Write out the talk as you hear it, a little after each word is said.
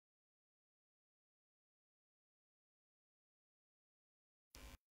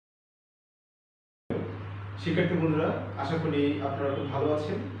শিক্ষার্থী বন্ধুরা, আশা করি আপনারা খুব ভালো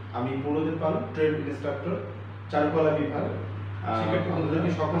আছেন। আমি পূর্ণদেব পাল, ট্রেড ইনস্ট্রাক্টর, চারুকলা বিভাগ। শিক্ষার্থী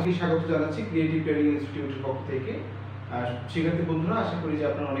বন্ধুদেরকে সকলকে স্বাগত জানাচ্ছি ক্রিয়েটিভ ট্রেনিং ইনস্টিটিউটের পক্ষ থেকে। শিক্ষার্থী বন্ধুরা, আশা করি যে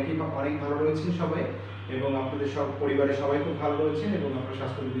আপনারা অনেক ভালো রয়েছেন সবাই, এবং আপনাদের সব পরিবারের সবাই খুব ভালো রয়েছেন, এবং আপনার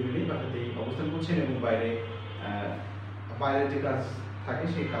স্বাস্থ্যবিধি মেনেই বাসাতেই অবস্থান করছেন, এবং বাইরে যে কাজ থাকে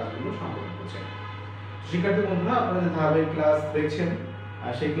সেই কাজগুলো সম্পন্ন করছেন। শিক্ষার্থী বন্ধুরা, আপনারা যে ধারাবাহিক ক্লাস দেখছেন,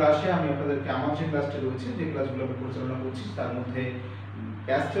 সেই ক্লাসে আমি আপনাদেরকে আমার যে ক্লাসটি রয়েছে, যে ক্লাসগুলো আমি পরিচালনা করছি, তার মধ্যে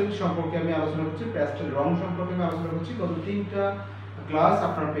প্যাস্টেল সম্পর্কে আমি আলোচনা করছি, প্যাস্টেল রং সম্পর্কে আমি আলোচনা করছি। গত 3টা ক্লাস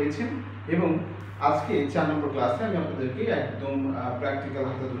আপনারা পেয়েছেন, এবং আজকে 4 নম্বর ক্লাসে আমি আপনাদেরকে একদম প্র্যাকটিক্যাল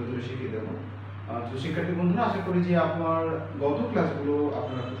হাতে ধরে শিখিয়ে দেবো। তো শিক্ষার্থী বন্ধুরা, আশা করি যে আপনার গত ক্লাসগুলো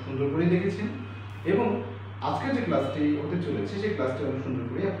আপনারা খুব সুন্দর করে দেখেছেন, এবং আজকের যে ক্লাসটি হতে চলেছে সেই ক্লাসটি অনেক সুন্দর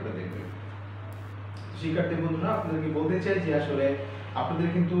করে আপনারা দেখবেন। শিক্ষার্থী বন্ধুরা, আপনাদেরকে বলতে চাই যে আসলে আপনাদের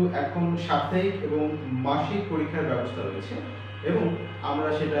কিন্তু এখন সাপ্তাহিক এবং মাসিক পরীক্ষার ব্যবস্থা রয়েছে, এবং আমরা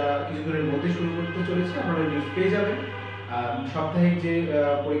সেটা কিছুদিনের মধ্যে শুরু করতে চলেছি। আপনারা নিউজ পেয়ে যাবেন। সাপ্তাহিক যে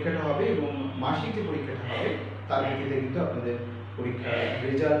পরীক্ষাটা হবে এবং মাসিক যে পরীক্ষাটা হবে, তার ভিত্তিতে কিন্তু আপনাদের পরীক্ষার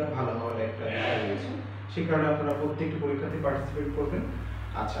রেজাল্ট ভালো হওয়ার একটা বিষয় রয়েছে। সেই কারণে আপনারা প্রত্যেকটি পরীক্ষাতে পার্টিসিপেট করবেন।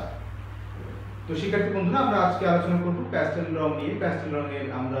 আচ্ছা, তো শিক্ষার্থী বন্ধুরা, আমরা আজকে আলোচনা করব প্যাস্টেল রং নিয়ে। প্যাস্টেল রঙের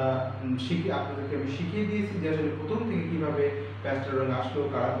আমরা আপনাদেরকে আমি শিখিয়ে দিয়েছি যে আসলে প্রথম থেকে কিভাবে প্যাস্টেল রং আসলো,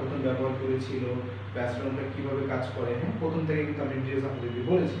 কারা প্রথম ব্যবহার করেছিল, প্যাস্টেল রংটা কিভাবে কাজ করে, হ্যাঁ, প্রথম থেকে কিন্তু আমি ডিটেইলস আপনাদেরকে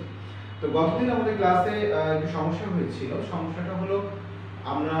বলেছি। তো গতদিন আমাদের ক্লাসে একটু সমস্যা হয়েছিল। সমস্যাটা হলো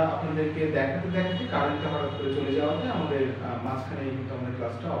আমরা আপনাদেরকে দেখাতে কারেন্টটা হঠাৎ করে চলে যাওয়াতে আমাদের মাঝখানে কিন্তু আমাদের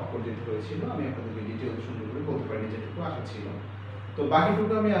ক্লাসটা অফ করে দিতে হয়েছিল। আমি আপনাদেরকে ডিটেইলস সুন্দর করে বলতে পারিনি, যেটুকু আশা ছিল। তো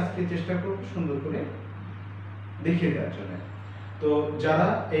বাকিটুকু আমি আজকে চেষ্টা করব সুন্দর করে দেখিয়ে দেওয়ার জন্য। তো যারা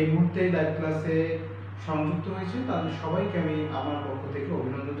এই মুহূর্তে লাইভ ক্লাসে সংযুক্ত হয়েছেন, তাদের সবাইকে আমি আমার পক্ষ থেকে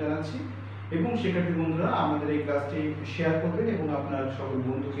অভিনন্দন জানাচ্ছি, এবং শিক্ষার্থী বন্ধুরা, আমাদের এই ক্লাসটি শেয়ার করবেন এবং আপনার সকল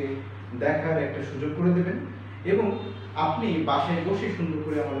বন্ধুকে দেখার একটা সুযোগ করে দেবেন, এবং আপনি বাসায় বসে সুন্দর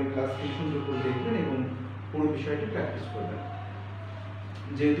করে আমাদের ক্লাসটি সুন্দর করে দেখবেন এবং পুরো বিষয়টি প্র্যাকটিস করবেন।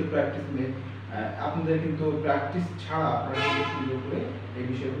 যেহেতু আপনাদের কিন্তু প্র্যাকটিস ছাড়া আপনারা কিন্তু সুন্দর করে এই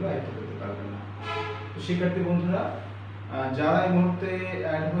বিষয়গুলো আয়ত্ত করতে পারবেন না। তো শিক্ষার্থী বন্ধুরা, যারা এই মুহূর্তে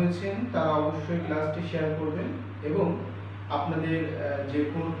অ্যাড হয়েছেন, তারা অবশ্যই ক্লাসটি শেয়ার করবেন, এবং আপনাদের যে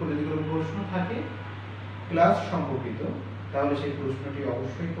কোনো যদি কোনো প্রশ্ন থাকে ক্লাস সম্পর্কিত, তাহলে সেই প্রশ্নটি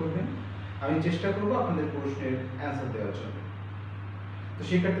অবশ্যই করবেন। আমি চেষ্টা করব আপনাদের প্রশ্নের অ্যান্সার দেওয়ার জন্য। তো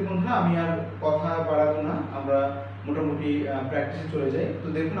শিক্ষার্থী বন্ধুরা, আমি আর কথা বাড়াবো না, আমরা মোটামুটি প্র্যাকটিসে চলে যাই। তো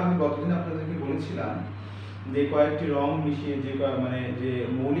দেখুন, আমি গতদিন আপনাদেরকে বলেছিলাম যে কয়েকটি রং মিশিয়ে যে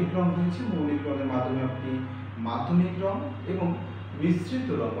মৌলিক রং রয়েছে, মৌলিক রঙের মাধ্যমে আপনি মাধ্যমিক রং এবং মিশ্রিত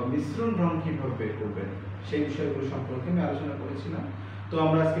রং বা মিশ্রণ রং কিভাবে বের করবেন, সেই বিষয়গুলো সম্পর্কে আমি আলোচনা করেছিলাম। তো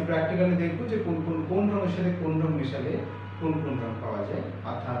আমরা আজকে প্র্যাকটিক্যালি দেখবো যে কোন রঙের সাথে কোন রং মেশালে কোন রং পাওয়া যায়,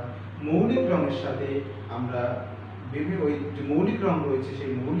 অর্থাৎ মৌলিক রঙের সাথে আমরা ওই যে মৌলিক রং রয়েছে,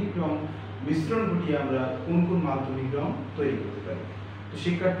 সেই মৌলিক রং মিশ্রণ ঘটিয়ে আমরা কোন মাধ্যমিক রং তৈরি করতে পারি। তো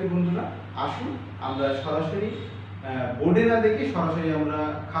শিক্ষার্থী বন্ধুরা, আসুন আমরা সরাসরি বোর্ডে না দেখে সরাসরি আমরা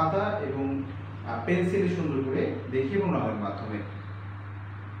খাতা এবং পেন্সিলে সুন্দর করে দেখি এবং রঙের মাধ্যমে।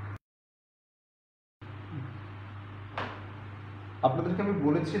 আপনাদেরকে আমি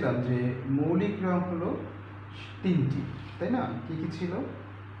বলেছিলাম যে মৌলিক রং হলো 3টি, তাই না? কি কি ছিল?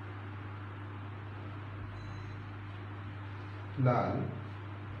 লাল,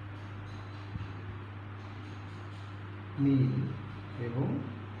 নীল এবং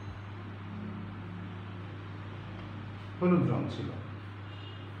হলুদ রং ছিল।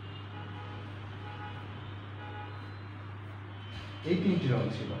 এই 3টি রং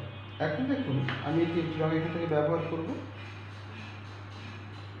ছিল। এখন দেখুন, আমি এই 3টি রং এখান থেকে ব্যবহার করব।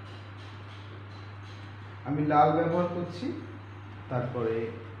 আমি লাল ব্যবহার করছি, তারপরে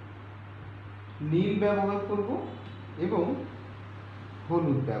নীল ব্যবহার করব এবং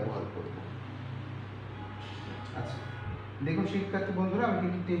হলুদ ব্যবহার করব। আচ্ছা, দেখুন শিক্ষার্থী বন্ধুরা, আমি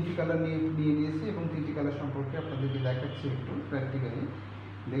কিন্তু 3টি কালার নিয়ে নিয়েছি, এবং 3টি কালার সম্পর্কে আপনাদেরকে দেখাচ্ছি একটু প্র্যাকটিক্যালি।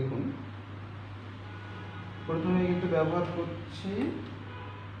 দেখুন, প্রথমে কিন্তু ব্যবহার করছি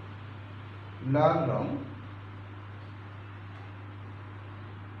লাল রং,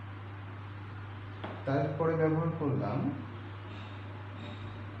 তারপরে ব্যবহার করলাম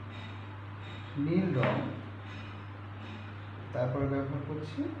নীল রং, তারপরে ব্যবহার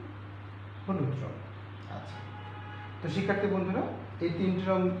করছি হলুদ রং। আচ্ছা, তো শিক্ষার্থী বন্ধুরা, এই 3টি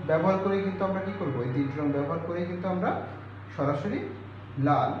রং ব্যবহার করে কিন্তু আমরা কি করব? এই 3টি রং ব্যবহার করে কিন্তু আমরা সরাসরি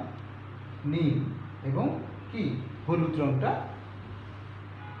লাল, নীল এবং কি হলুদ রংটা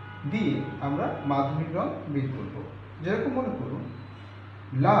দিয়ে আমরা মাধ্যমিক রং বের করব। যেরকম মনে করুন,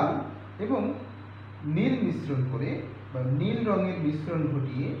 লাল এবং নীল মিশ্রণ করে বা নীল রঙের মিশ্রণ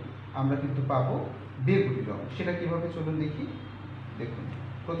ঘটিয়ে আমরা কিন্তু পাবো বেগুনি রং। সেটা কিভাবে চলুন দেখি। দেখুন,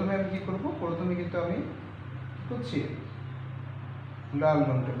 প্রথমে আমি কি করব, প্রথমে কিন্তু আমি হচ্ছে লাল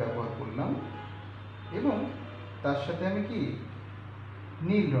রংটা ব্যবহার করলাম এবং তার সাথে আমি কি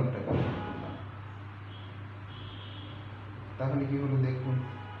নীল রংটা ব্যবহার করলাম। তাহলে কি হলো দেখুন,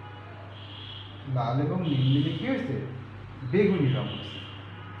 লাল এবং নীল মিলে কি হয়েছে, বেগুনি রং হয়েছে।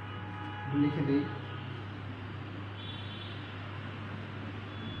 লিখে দিই,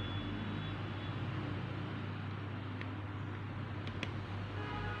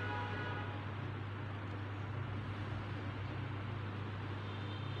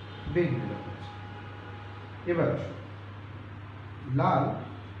 বেগুনি রং হয়েছে। এবার আসুন, লাল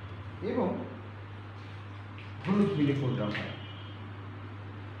এবং হলুদ মিলে কোন রং হয়?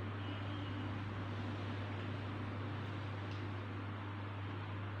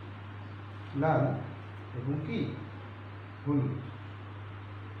 লাল এবং কি হলুদ,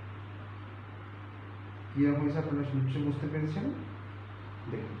 কিরকম হয়েছে আপনারা নিশ্চয়ই বুঝতে পেরেছেন।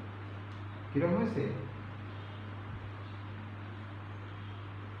 দেখুন কিরকম হয়েছে,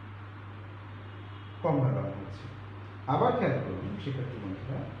 কমলা রং হয়েছে। আবার খেয়াল করুন শিক্ষার্থী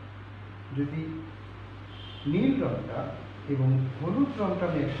বন্ধুরা, যদি নীল রংটা এবং হলুদ রংটা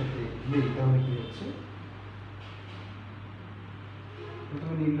আমি একসাথে নেই তাহলে কি হচ্ছে,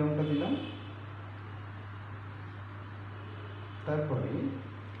 প্রথমে নীল রংটা দিলাম, তারপরে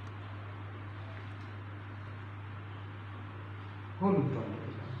হলুদ রংটা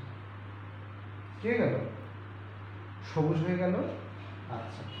দিলাম, কি হয়ে গেল, সবুজ হয়ে গেল।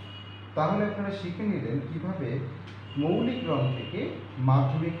 আচ্ছা, তাহলে আপনারা শিখে নিলেন কিভাবে মৌলিক রং থেকে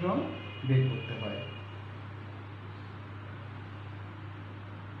মাধ্যমিক রং বের করতে হয়।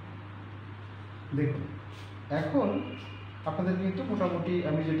 দেখুন, এখন আপনাদের কিন্তু মোটামুটি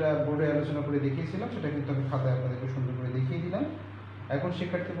আমি যেটা বোর্ডে আলোচনা করে দেখিয়েছিলাম সেটা কিন্তু আমি খাতায় আপনাদেরকে সুন্দর করে দেখিয়ে দিলাম। এখন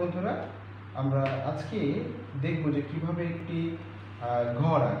শিক্ষার্থী বন্ধুরা, আমরা আজকে দেখব যে কিভাবে একটি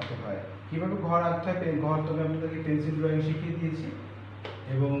ঘর আঁকতে হয়। কিভাবে ঘর আঁকতে হয়, ঘর তো আমি আপনাদেরকে পেন্সিল ড্রয়িং শিখিয়ে দিয়েছি,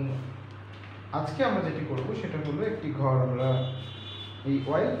 এবং আজকে আমরা যেটি করব সেটা হলো একটি ঘর আমরা এই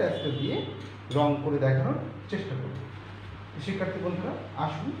অয়েল প্যাস্টেল দিয়ে রং করে দেখানোর চেষ্টা করব। শিক্ষার্থী বন্ধুরা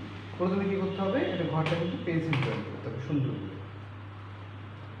আসুন, প্রথমে কি করতে হবে, এটা ঘরটা কিন্তু পেন্সিল ড্রয়িং করতে হবে সুন্দর করে।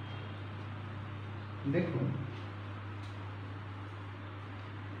 দেখুন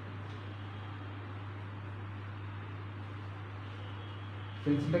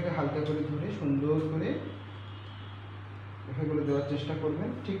পেন্সিলটাকে হালকা করে ধরে সুন্দর করে রেখাগুলো দেওয়ার চেষ্টা করবেন,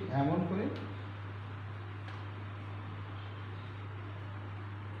 ঠিক এমন করে।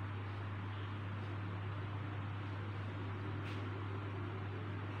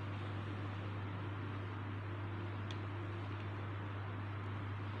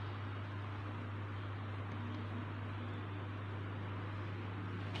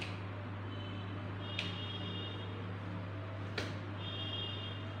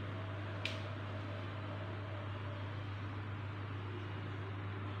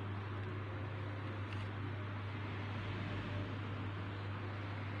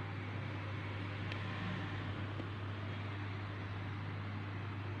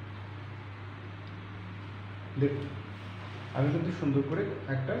 দেখুন আমি কিন্তু সুন্দর করে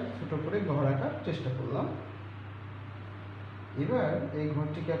একটা ছোট করে ঘর আঁকার চেষ্টা করলাম। এবার এই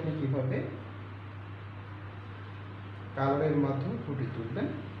ঘরটিকে আপনি কিভাবে কালারের মাধ্যমে ফুটিয়ে তুলবেন,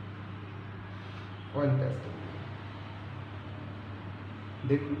 অয়েল প্যাস্টেল।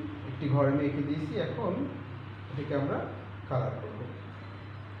 দেখুন একটি ঘর আমি এঁকে দিয়েছি, এখন এটাকে আমরা কালার করব।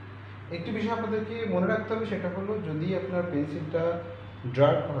 একটি বিষয় আপনাদেরকে মনে রাখতে হবে, সেটা হলো যদি আপনার পেন্সিলটা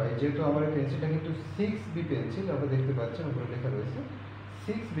ডার্ক হয়, যেহেতু আমার এই পেন্সিলটা কিন্তু 6B পেন্সিল, আপনারা দেখতে পাচ্ছেন উপরে লেখা রয়েছে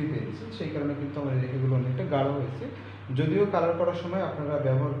 6B পেন্সিল, সেই কারণে কিন্তু আমার রেখাগুলো অনেকটা গাঢ় হয়েছে। যদিও কালার করার সময় আপনারা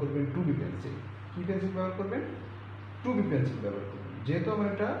ব্যবহার করবেন 2B পেন্সিল। কী পেন্সিল ব্যবহার করবেন? 2B পেন্সিল ব্যবহার করবেন। যেহেতু আমার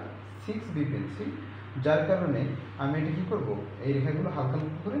এটা 6B পেন্সিল, যার কারণে আমি এটা কী করবো, এই রেখাগুলো হালকা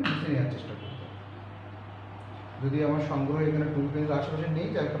হালকা করে মুছে নেওয়ার চেষ্টা করব। যদি আমার সংগ্রহ এখানে 2B পেন্সিল আশেপাশে নেই,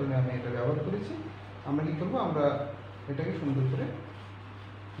 যার কারণে আমি এটা ব্যবহার করেছি। আমরা কী করবো, আমরা এটাকে সুন্দর করে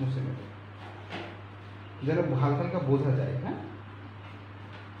মুছে নেব, যেন হালকা হালকা বোঝা যায়। হ্যাঁ,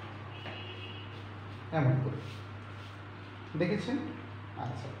 এমন করে দেখেছেন।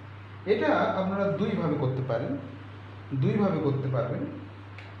 আচ্ছা, এটা আপনারা দুইভাবে করতে পারেন, দুইভাবে করতে পারবেন।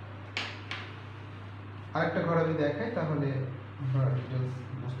 আরেকটা ঘর আমি দেখাই, তাহলে আপনারা ডিটেলস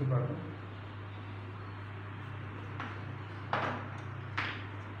বুঝতে পারবেন।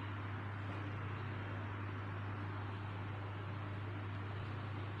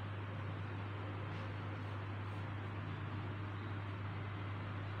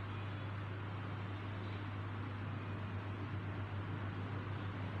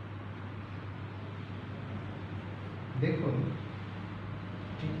 দেখুন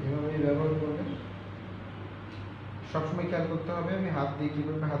ঠিক এভাবে ব্যবহার করবেন। সবসময় খেয়াল করতে হবে আমি হাত দিয়ে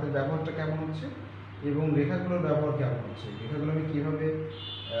কীভাবে, হাতের ব্যবহারটা কেমন হচ্ছে এবং রেখাগুলোর ব্যবহার কেমন হচ্ছে, রেখাগুলো আমি কীভাবে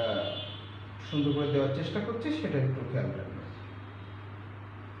সুন্দর করে দেওয়ার চেষ্টা করছি সেটা একটু খেয়াল রাখবেন।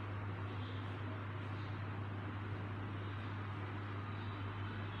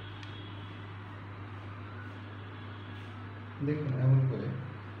 দেখুন এমন করে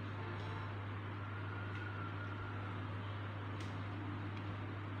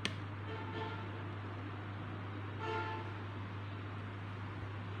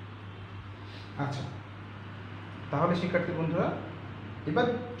আচ্ছা, তাহলে শিক্ষার্থী বন্ধুরা এবার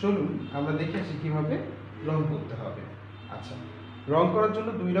চলুন আমরা দেখে আসি কীভাবে রং করতে হবে। আচ্ছা, রং করার জন্য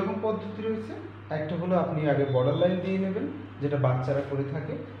দুই রকম পদ্ধতি রয়েছে। একটা হলো আপনি আগে বর্ডার লাইন দিয়ে নেবেন, যেটা বাচ্চারা করে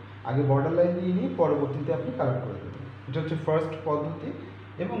থাকে, আগে বর্ডার লাইন দিয়ে নিয়ে পরবর্তীতে আপনি কালার করে দেবেন, এটা হচ্ছে ফার্স্ট পদ্ধতি।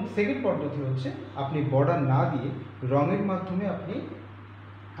 এবং সেকেন্ড পদ্ধতি হচ্ছে আপনি বর্ডার না দিয়ে রঙের মাধ্যমে আপনি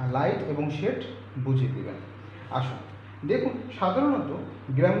লাইট এবং শেড বুঝিয়ে দেবেন। আসুন দেখুন, সাধারণত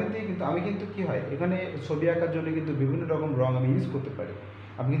গ্রামের দিকে কিন্তু আমি কিন্তু কী হয়, এখানে ছবি আঁকার জন্য কিন্তু বিভিন্ন রকম রঙ আমি ইউজ করতে পারি।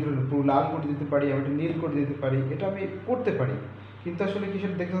 আমি কিন্তু পুরো লাল করে দিতে পারি, আমি একটা নীল করে দিতে পারি, এটা আমি করতে পারি। কিন্তু আসলে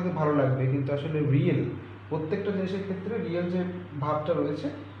কিসের দেখতে হতে ভালো লাগবে, কিন্তু আসলে রিয়েল প্রত্যেকটা জিনিসের ক্ষেত্রে রিয়েল যে ভাবটা রয়েছে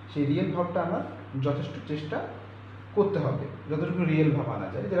সেই রিয়েল ভাবটা আমার যথেষ্ট চেষ্টা করতে হবে, যতটুকু রিয়েল ভাব আনা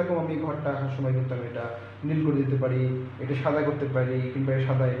যায়। যেরকম আমি ঘরটা আঁকার সময় কিন্তু আমি এটা নীল করে দিতে পারি, এটা সাদা করতে পারি, কিংবা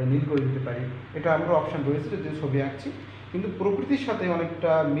সাদা এটা নীল করে দিতে পারি, এটা আমার অপশান রয়েছে যদি ছবি আঁকছি। কিন্তু প্রকৃতির সাথে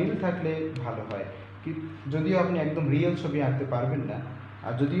অনেকটা মিল থাকলে ভালো হয়। কি যদিও আপনি একদম রিয়েল ছবি আঁকতে পারবেন না,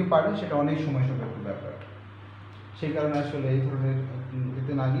 আর যদিও পারেন সেটা অনেক সময় সাপেক্ষ ব্যাপার। সেই কারণে আসলে এই ধরনের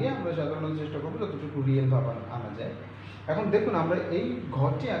এতে না গিয়ে আমরা সাধারণত চেষ্টা করবো যতটুকু রিয়েল ভাব আনা যায়। এখন দেখুন আমরা এই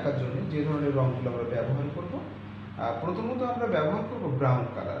ঘরটি আঁকার জন্য যে ধরনের রঙগুলো আমরা ব্যবহার করব, প্রথমত আমরা ব্যবহার করব ব্রাউন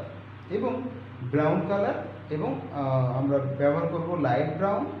কালার এবং আমরা ব্যবহার করব লাইট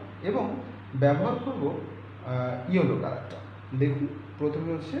ব্রাউন এবং ব্যবহার করব ইয়েলো কালারটা। দেখুন প্রথমে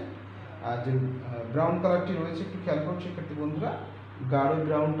হচ্ছে যে ব্রাউন কালারটি রয়েছে, একটু খেয়াল করুন শিক্ষার্থী বন্ধুরা, গাঢ়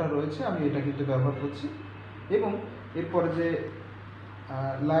ব্রাউনটা রয়েছে, আমি এটা কিন্তু ব্যবহার করছি। এবং এরপরে যে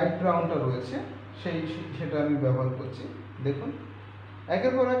লাইট ব্রাউনটা রয়েছে সেটা আমি ব্যবহার করছি। দেখুন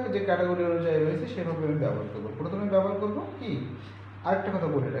একের পর এক যে ক্যাটাগরি অনুযায়ী রয়েছে সেভাবে আমি ব্যবহার করবো। প্রথমে ব্যবহার করব কি, আরেকটা কথা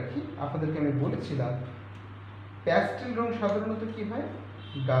বলে রাখি আপনাদেরকে, আমি বলেছিলাম প্যাস্টেল রং সাধারণত কী হয়,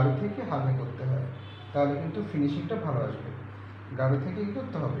 গাঢ় থেকে হালকা করতে হয়, তাহলে কিন্তু ফিনিশিংটা ভালো আসবে। গাঢ় থেকে কী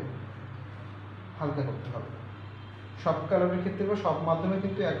করতে হবে, হালকা করতে হবে। সব কালারের ক্ষেত্রে বা সব মাধ্যমে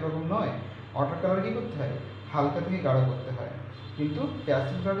কিন্তু একরকম নয়। ওয়াটার কালার কী করতে হয়, হালকা থেকে গাঢ় করতে হয়, কিন্তু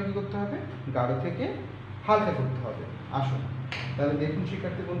প্যাস্টেল কালারে কী করতে হবে, গাঢ় থেকে হালকা করতে হবে। আসুন তাহলে দেখুন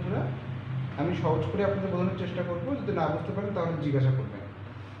শিক্ষার্থী বন্ধুরা, আমি সহজ করে আপনাদের বোঝানোর চেষ্টা করবো, যদি না বুঝতে পারেন তাহলে জিজ্ঞাসা করবেন।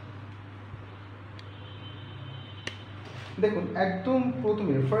 দেখুন একদম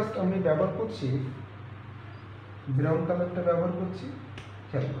প্রথমে ফার্স্ট আমি ব্যবহার করছি ব্রাউন কালারটা ব্যবহার করছি,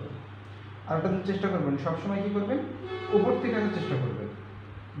 খেয়াল করুন। আর ওটা চেষ্টা করবেন সবসময় কী করবেন, উপর থেকে আসার চেষ্টা করবেন।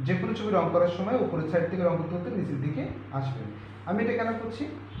 যে কোনো ছবি রং করার সময় উপরের সাইড থেকে রং করতে করতে নিচের দিকে আসবেন। আমি এটা কেন করছি,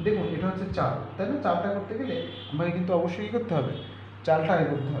 দেখুন এটা হচ্ছে চাল, তাই না? চালটা করতে গেলে আমাকে কিন্তু অবশ্যই কী করতে হবে, চালটা আগে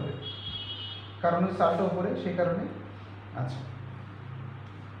করতে হবে, কারণ ওই চালটা উপরে, সেই কারণে। আচ্ছা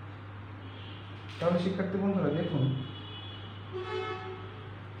তাহলে শিক্ষার্থী বন্ধুরা দেখুন,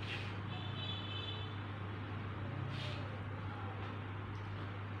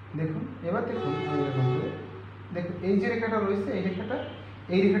 এবার দেখুন এরকম করে দেখুন এই যে রেখাটা রয়েছে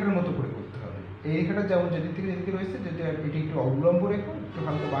এই রেখাটার মতো করে করতে হবে। এই রেখাটা যেমন যেদিক থেকে যেদিকে রয়েছে, যদি এটি একটু অবলম্ব রেখা, একটু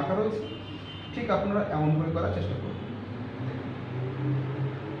হালকা বাঁকা রয়েছে, ঠিক আপনারা এমন করে করার চেষ্টা করবেন।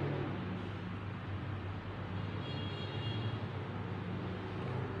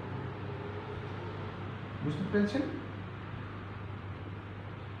 বুঝতে পেরেছেন?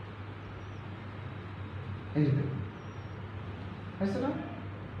 এই যে দেখুন হয়েছে না?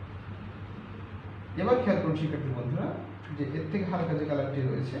 এবার খেয়াল করুন শিক্ষার্থী বন্ধুরা, যে এর থেকে হালকা যে কালারটি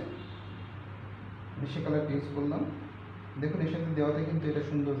রয়েছে সে কালারটি ইউজ করলাম। দেখুন এর সাথে দেওয়াতে কিন্তু এটা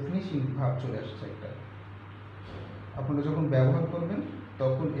সুন্দর ফিনিশিং ভাব চলে আসছে একটা। আপনারা যখন ব্যবহার করবেন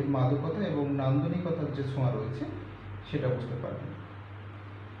তখন এর মাদকতা এবং নান্দনিকতার যে ছোঁয়া রয়েছে সেটা বুঝতে পারবেন।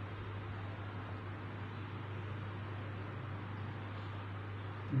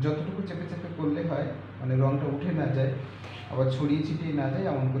 যতটুকু চেপে চেপে করলে হয়, মানে রংটা উঠে না যায়, আবার ছড়িয়ে ছিটিয়ে না যায়,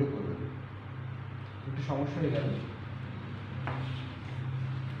 এমন করে করবেন। একটু সমস্যা হয়ে গেল।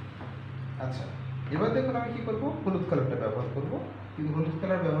 আচ্ছা এবার দেখুন আমি কি করব, হলুদ কালারটা ব্যবহার করব। কিন্তু হলুদ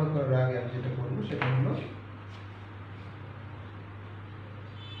কালার ব্যবহার করার আগে আমি যেটা করব সেটা হলো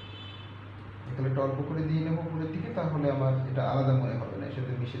কালারটা অল্প করে দিয়ে নেব উপরের দিকে, তাহলে আমার এটা আলাদা মনে হবে না, এর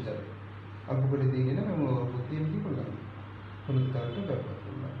সাথে মিশে যাবে। অল্প করে দিয়ে নিলাম এবং ওর উপর দিয়ে আমি কী করলাম, হলুদ কালারটা ব্যবহার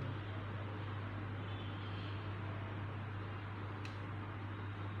করলাম।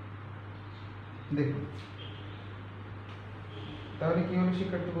 দেখুন তাহলে কি হলো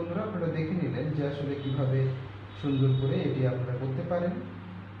শিক্ষার্থী বন্ধুরা, আপনারা দেখে নিলেন যে আসলে কিভাবে সুন্দর করে এটি আপনারা করতে পারেন।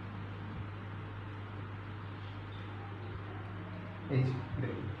 এই যে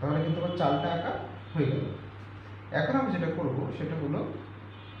দেখুন, তাহলে কিন্তু আমার চালটা আঁকা হয়ে গেল। এখন আমি যেটা করব সেটা হলো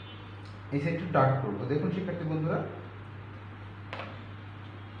এই সাইডটা ডার্ক করবো। দেখুন শিক্ষার্থী বন্ধুরা,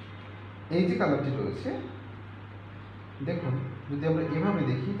 এই যে কালারটি রয়েছে, দেখুন যদি আমরা এভাবে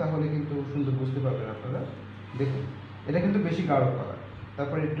দেখি তাহলে কিন্তু সুন্দর বুঝতে পারবেন আপনারা। দেখুন এটা কিন্তু বেশি গাঢ় কালার,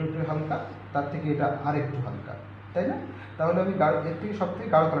 তারপরে একটু একটু হালকা, তার থেকে এটা আর একটু হালকা, তাই না? তাহলে আমি এর থেকে সব থেকে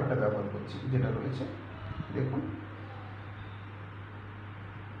গাঢ় কালারটা ব্যবহার করছি যেটা রয়েছে। দেখুন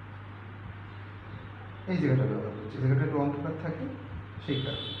এই জায়গাটা ব্যবহার করছি, জায়গাটা একটু অন্ধকার থাকে সেই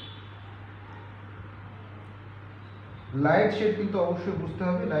কারণে। লাইট শেড কিন্তু অবশ্যই বুঝতে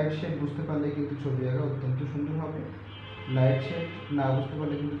হবে, লাইট শেড বুঝতে পারলে কিন্তু ছবি আঁকা অত্যন্ত সুন্দর হবে। লাইট শেড না বুঝতে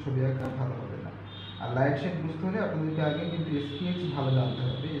পারলে কিন্তু ছবি আঁকা ভালো হবে না। আর লাইট শেড বুঝতে হলে আপনাদেরকে আগে কিন্তু স্কেচ ভালো জানতে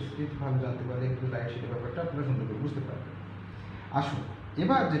হবে, স্কেচ ভালো জানতে পারলে কিন্তু লাইট শেডের ব্যাপারটা আপনারা সুন্দর করে বুঝতে পারবেন। আসুন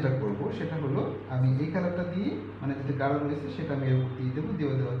এবার যেটা করব সেটা হলো আমি এই কালারটা দিয়ে, মানে যেটা গাঢ় রয়েছে সেটা আমি এর উপর দিয়ে দেবো।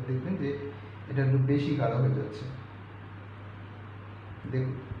 দেওয়া দেখবেন যে এটা একটু বেশি গাঢ় হয়ে যাচ্ছে,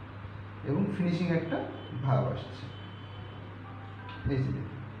 দেখুন, এবং ফিনিশিং একটা ভাব আসছে। এই যে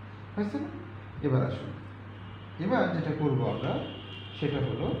হয়েছে না? এবার আসুন, এবার যেটা করব আমরা সেটা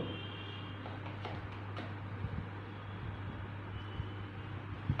হলো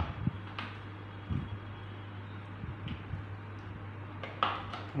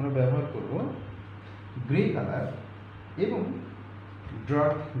আমরা ব্যবহার করব গ্রে কালার এবং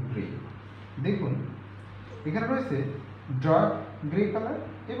ডার্ক গ্রে। দেখুন এখানে রয়েছে ডার্ক গ্রে কালার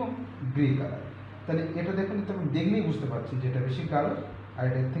এবং গ্রে কালার। তাহলে এটা দেখুন, তো দেখলেই বুঝতে পারছি যে এটা বেশি গাঢ় আর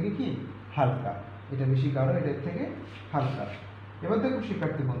এটার থেকে কি হালকা, এটা বেশি গাঢ় এটার থেকে হালকা। এবার দেখুন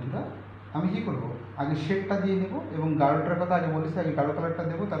শিক্ষার্থী বন্ধুরা, আমি কি করব, আগে শেডটা দিয়ে নেব এবং গাঢ়টার কথা আগে বলেছি, আগে গাঢ় কালারটা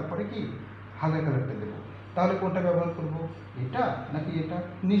দেবো, তারপরে কি হালকা কালারটা দেবো। তাহলে কোনটা ব্যবহার করব, এটা নাকি এটা?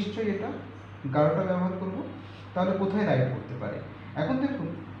 নিশ্চয়ই এটা, গাঢ়টা ব্যবহার করব। তাহলে কোথায় লাইট পড়তে পারে? এখন দেখুন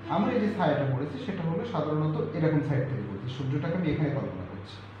আমরা এই যে ছায়াটা পড়েছি সেটা হলো সাধারণত এরকম সাইড থেকে পড়ছি। সূর্যটাকে আমি এখানে কল্পনা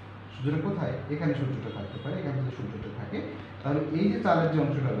করছি, সূর্যটা কোথায়? এখানে সূর্যটা থাকতে পারে, এখানে যদি সূর্যটা থাকে তাহলে এই যে চালের যে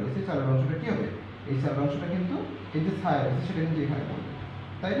অংশটা রয়েছে, চালের অংশটা কি হবে, এই চালের অংশটা কিন্তু এই যে ছায়া রয়েছে সেটা কিন্তু এখানে পড়বে,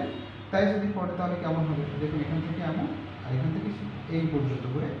 তাই না? তাই যদি পড়ে তাহলে কেমন হবে? দেখুন এখান থেকে এমন আর এখান থেকে এই পর্যন্ত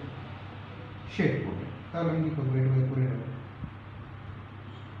করে শেড পড়বে। তাহলে আমি কি করবো, এটা করে নেব।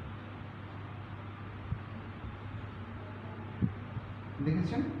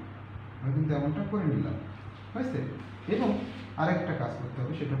 দেখেছেন, আমি কিন্তু এমনটা করে নিলাম, হয়েছে। এবং আরেকটা কাজ করতে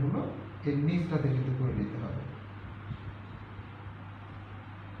হবে, সেটা হলো এর নিচটাতে কিন্তু করে নিতে হবে।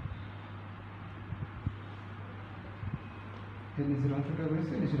 এর নিচের অংশটা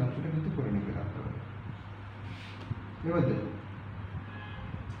রয়েছে, নিচের অংশটা কিন্তু করে নেবেন আপনারা। এবার দেখুন,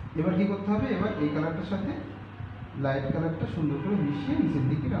 এবার কি করতে হবে, এবার এই কালারটার সাথে লাইট কালারটা সুন্দর করে মিশিয়ে নিচের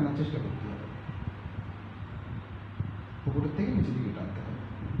দিকে টানার চেষ্টা করতে হবে, উপরের থেকে নিচের দিকে টানতে হবে।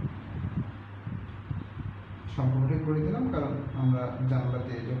 সম্পূর্ণটাই করে দিলাম, কারণ আমরা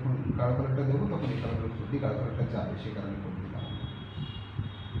জানলাতে যখন গাঢ় কালারটা দেবো তখন এই কালারের উপর দিয়ে গাঢ় কালারটা যাবে, সে কারণে করে দিলাম।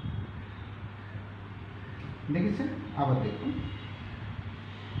 দেখেছেন? আবার দেখুন,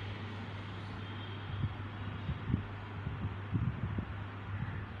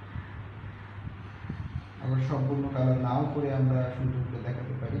 আবার সম্পূর্ণ কালার নাও করে আমরা সুন্দর করে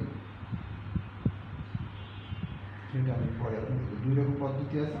দেখাতে পারি, সেটা আমি পরে আপনাদের দুই রকম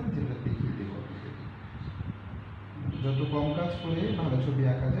পদ্ধতি আছে, আমি যেটা দেখিয়ে দেবো আপনাদেরকে। যত কম কাজ করে ভালো ছবি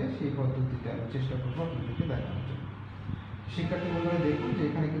আঁকা যায় সেই পদ্ধতিটা আমি চেষ্টা করবো আপনাদেরকে দেখানোর জন্য। শিক্ষার্থী বন্ধুরা দেখুন যে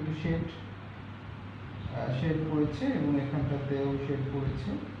এখানে কিন্তু শেড পড়েছে এবং এখানটাতেও শেড পড়েছে।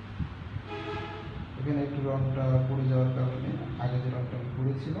 এখানে একটু রংটা পড়ে যাওয়ার কারণে আগে যে রংটা আমি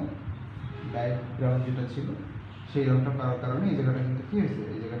করেছিলাম লাইট ব্রাউন যেটা ছিল সেই রংটা পাওয়ার কারণে এই জায়গাটা কিন্তু কী হয়েছে,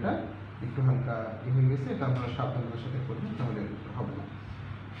 এই জায়গাটা একটু হালকা হয়ে গেছে। এটা আপনারা সাবধানতার সাথে করবেন, তাহলে হবে না।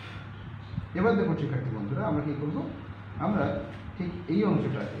 এবার দেখুন শিক্ষার্থী বন্ধুরা, আমরা কী করবো, আমরা ঠিক এই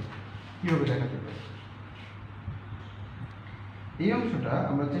অংশটাকে কীভাবে দেখাতে পারি। এই অংশটা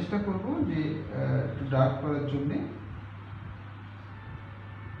আমরা চেষ্টা করব যে একটু ডার্ক করার জন্যে।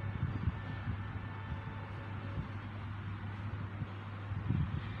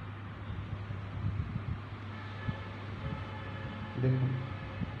 দেখুন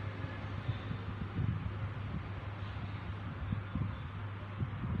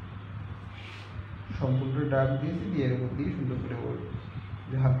সম্পূর্ণ ডার্ক দিয়েছি, দিয়ে এর উপর দিয়ে সুন্দর করে ওর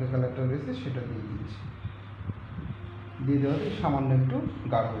যে হালকা কালারটা রয়েছে সেটা দিয়ে দিয়েছি, দিয়ে দেওয়াতে সামান্য একটু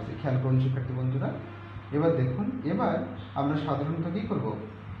গাঢ় হয়েছে। খেয়াল করুন শিক্ষার্থী বন্ধুরা। এবার দেখুন, এবার আমরা সাধারণত কী করব,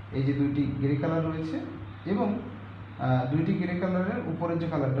 এই যে দুইটি গ্রে কালার রয়েছে এবং দুইটি গ্রে কালারের উপরের যে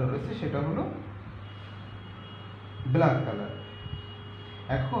কালারটা রয়েছে সেটা হলো ব্ল্যাক কালার।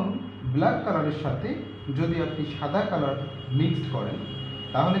 এখন ব্ল্যাক কালারের সাথে যদি আপনি সাদা কালার মিক্সড করেন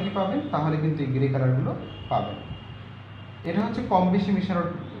তাহলে কি পাবেন, তাহলে কিন্তু এই গ্রে কালারগুলো পাবেন। এটা হচ্ছে কম বেশি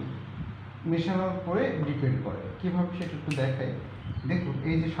মেশানোর পরে ডিপেন্ড করে। কীভাবে সেটা একটু দেখাই। দেখুন,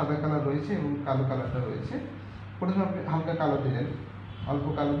 এই যে সাদা কালার রয়েছে এবং কালো কালারটা রয়েছে, প্রথমে আপনি হালকা কালো দিলেন, অল্প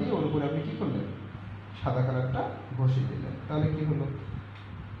কালো দিয়ে ওর উপরে আপনি কী করলেন, সাদা কালারটা ঘষে দিলেন, তাহলে কি হলো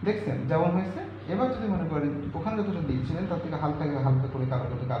দেখছেন যেমন হয়েছে। এবার যদি মনে করেন ওখানে যতটা দিয়েছিলেন তার থেকে হালকা হালকা করে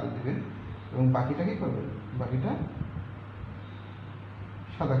কালো দেবেন এবং বাকিটা কী করবেন, বাকিটা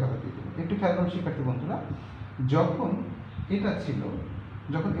সাদা কালার দিয়ে দেবেন। একটু খেয়াল করুন শিক্ষার্থী বন্ধুরা, যখন এটা ছিল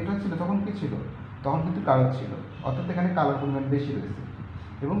তখন কি ছিল, তখন কিন্তু কালো ছিল, অর্থাৎ এখানে কালার পরিমাণ বেশি রয়েছে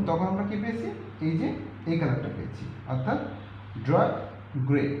এবং তখন আমরা কি পেয়েছি, এই যে এই কালারটা পেয়েছি, অর্থাৎ ডার্ক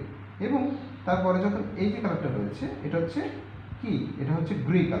গ্রে। এবং তারপরে যখন এই যে কালারটা রয়েছে এটা হচ্ছে কি, এটা হচ্ছে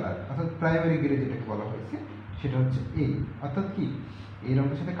গ্রে কালার, অর্থাৎ প্রাইমারি গ্রে যেটাকে বলা হয়েছে সেটা হচ্ছে এই, অর্থাৎ কি এই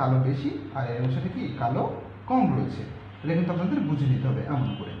রঙের সাথে কালো বেশি আর এই রঙের সাথে কি কালো কম রয়েছে। এটা কিন্তু আপনাদের বুঝে নিতে হবে এমন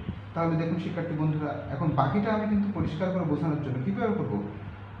করে। তাহলে দেখুন শিক্ষার্থী বন্ধুরা, এখন বাকিটা আমি কিন্তু পরিষ্কার করে বোঝানোর জন্য কীভাবে করবো,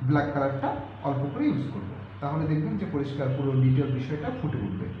 ব্ল্যাক কালারটা অল্প করে ইউজ করবো, তাহলে দেখবেন যে পরিষ্কার পুরো ডিটেল বিষয়টা ফুটে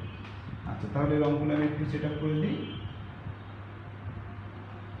উঠবে। আচ্ছা, তাহলে রঙগুলো আমি একটু সেট আপ করে দিই।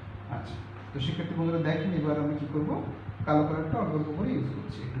 আচ্ছা, তো শিক্ষার্থী বন্ধুরা দেখেন, এবার আমি কী করবো, কালো কালারটা অল্প অল্প করে ইউজ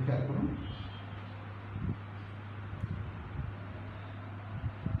করছি, একটু খেয়াল করুন।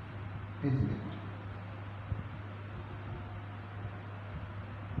 এই যে দেখুন,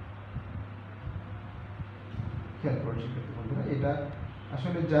 খেয়াল করুন শিক্ষার্থী বন্ধুরা, এটা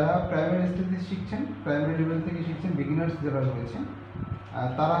আসলে যারা প্রাইমারি স্টেজে শিখছেন, প্রাইমারি লেভেল থেকে শিখছেন, বিগিনার্স যারা রয়েছেন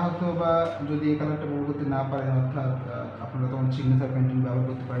তারা হয়তো বা যদি এই কালারটা ব্যবহার করতে না পারেন, অর্থাৎ আপনারা তখন সিগনেচার পেন্টিং ব্যবহার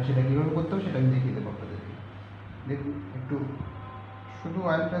করতে পারেন, সেটা কীভাবে করতে হবে সেটা আমি দেখিয়ে দেবো আপনাদেরকে। দেখুন, একটু শুধু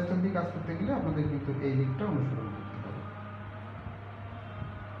অয়েল প্যাস্টেল দিয়ে কাজ করতে গেলে আপনাদের কিন্তু এই দিকটা অনুসরণ করতে হবে।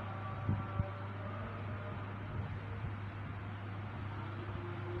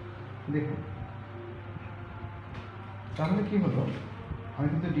 দেখুন, তাহলে কি হলো, আমি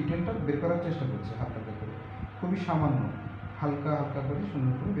কিন্তু ডিটেলটা বের করার চেষ্টা করছি হালকা করে, খুবই সামান্য হালকা হালকা করে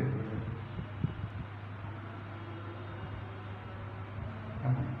সুন্দর করে বের করে দেবো।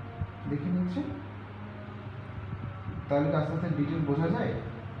 দেখে নিচ্ছে, তাহলে আস্তে আস্তে ডিটেল বোঝা যায়।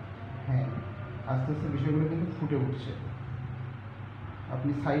 হ্যাঁ, আস্তে আস্তে বিষয়গুলো কিন্তু ফুটে উঠছে।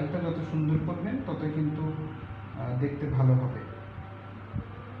 আপনি সাইডটা যত সুন্দর করবেন ততই কিন্তু দেখতে ভালো হবে।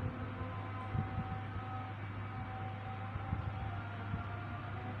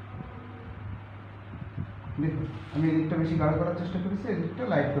 দেখুন, আমি এদিকটা বেশি গাঢ় করার চেষ্টা করেছি, এদিকটা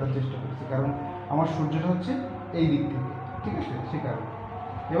লাইট করার চেষ্টা করেছি, কারণ আমার সূর্যটা হচ্ছে এই দিক থেকে, ঠিক আছে, সে কারণে।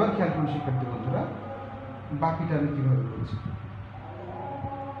 এবার খেয়াল করুন শিক্ষার্থী বন্ধুরা, বাকিটা আমি কীভাবে করছি।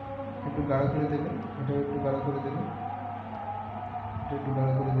 একটু গাঢ় করে দেবেন, এটা একটু গাঢ় করে দেবেন, এটা একটু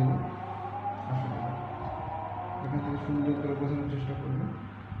গাঢ় করে দেবেন। আসলে এখান থেকে সুন্দর করে বোঝানোর চেষ্টা করবেন।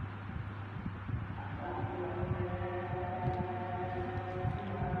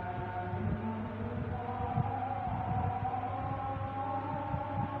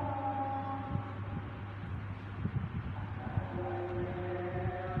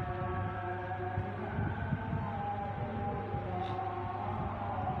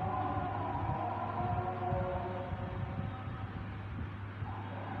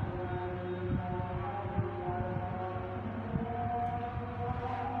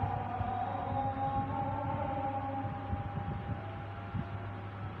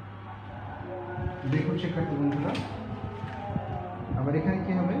 দেখুন শিক্ষার্থী বন্ধুরা, আবার এখানে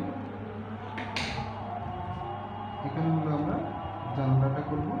কি হবে, এখানে হলো আমরা জানলাটা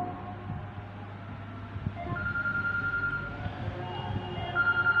করব।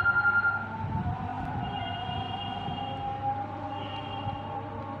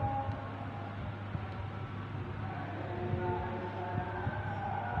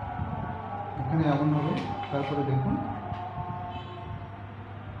 এখানে এমন হবে, তারপরে দেখুন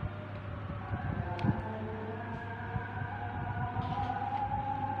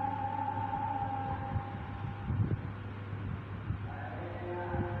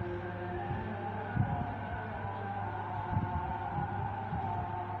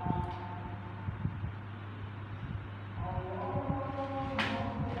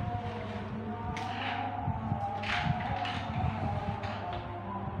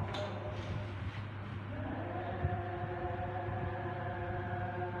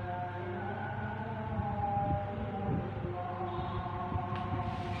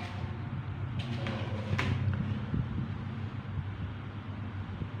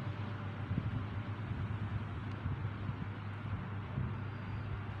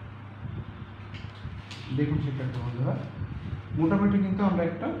দেখুন শিক্ষার্থী বন্ধুরা, মোটামুটি কিন্তু আমরা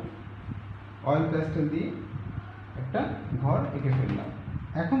একটা অয়েল প্যাস্টেল দিয়ে একটা ঘর এঁকে ফেললাম।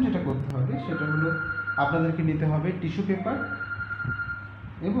 এখন যেটা করতে হবে সেটা হলো আপনাদেরকে নিতে হবে টিস্যু পেপার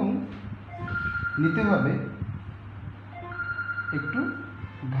এবং নিতে হবে একটু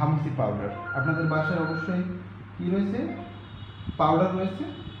ঘামাচি পাউডার। আপনাদের বাসায় অবশ্যই কী রয়েছে, পাউডার রয়েছে,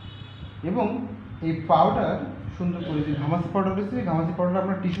 এবং এই পাউডার সুন্দর করে যে ঘামাচি পাউডার রয়েছে, ঘামাচি পাউডার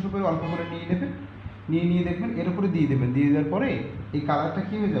আপনার টিস্যু পেপারে অল্প করে নিয়ে নেবেন, নিয়ে দেখবেন এর উপরে দিয়ে দেবেন। দিয়ে দেওয়ার পরে এই কালারটা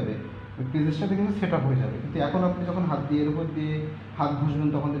কী হয়ে যাবে, ওই পেজের সাথে কিন্তু সেট আপ হয়ে যাবে। কিন্তু এখন আপনি যখন হাত দিয়ে এর উপর দিয়ে হাত ঘষবেন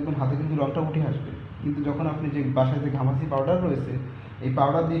তখন দেখবেন হাতে কিন্তু রঙটা উঠে আসবে। কিন্তু যখন আপনি যে বাসায় যে ঘামাচি পাউডার রয়েছে, এই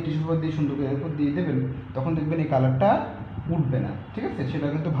পাউডার দিয়ে টিস্যু পেপার দিয়ে সুন্দর করে এর উপর দিয়ে দেবেন, তখন দেখবেন এই কালারটা উঠবে না। ঠিক আছে, সেটা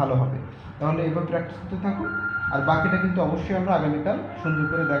কিন্তু ভালো হবে। তাহলে এবার প্র্যাকটিস করতে থাকুন, আর বাকিটা কিন্তু অবশ্যই আমরা আগামীকাল সুন্দর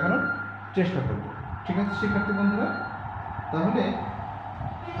করে দেখানোর চেষ্টা করব। ঠিক আছে শিক্ষার্থী বন্ধুরা, তাহলে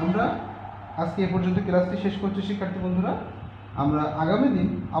আমরা আজকে এ পর্যন্ত ক্লাসটি শেষ করছি শিক্ষার্থী বন্ধুরা। আমরা আগামী দিন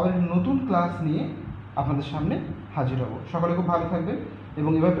আবার নতুন ক্লাস নিয়ে আপনাদের সামনে হাজির হব। সকলে খুব ভালো থাকবেন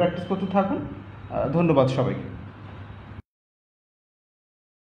এবং এভাবে প্র্যাকটিস করতে থাকুন। ধন্যবাদ সবাইকে।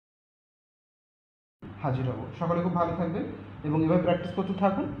 সকলে খুব ভালো থাকবেন এবং এভাবে প্র্যাকটিস করতে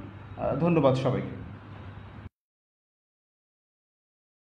থাকুন। ধন্যবাদ সবাইকে।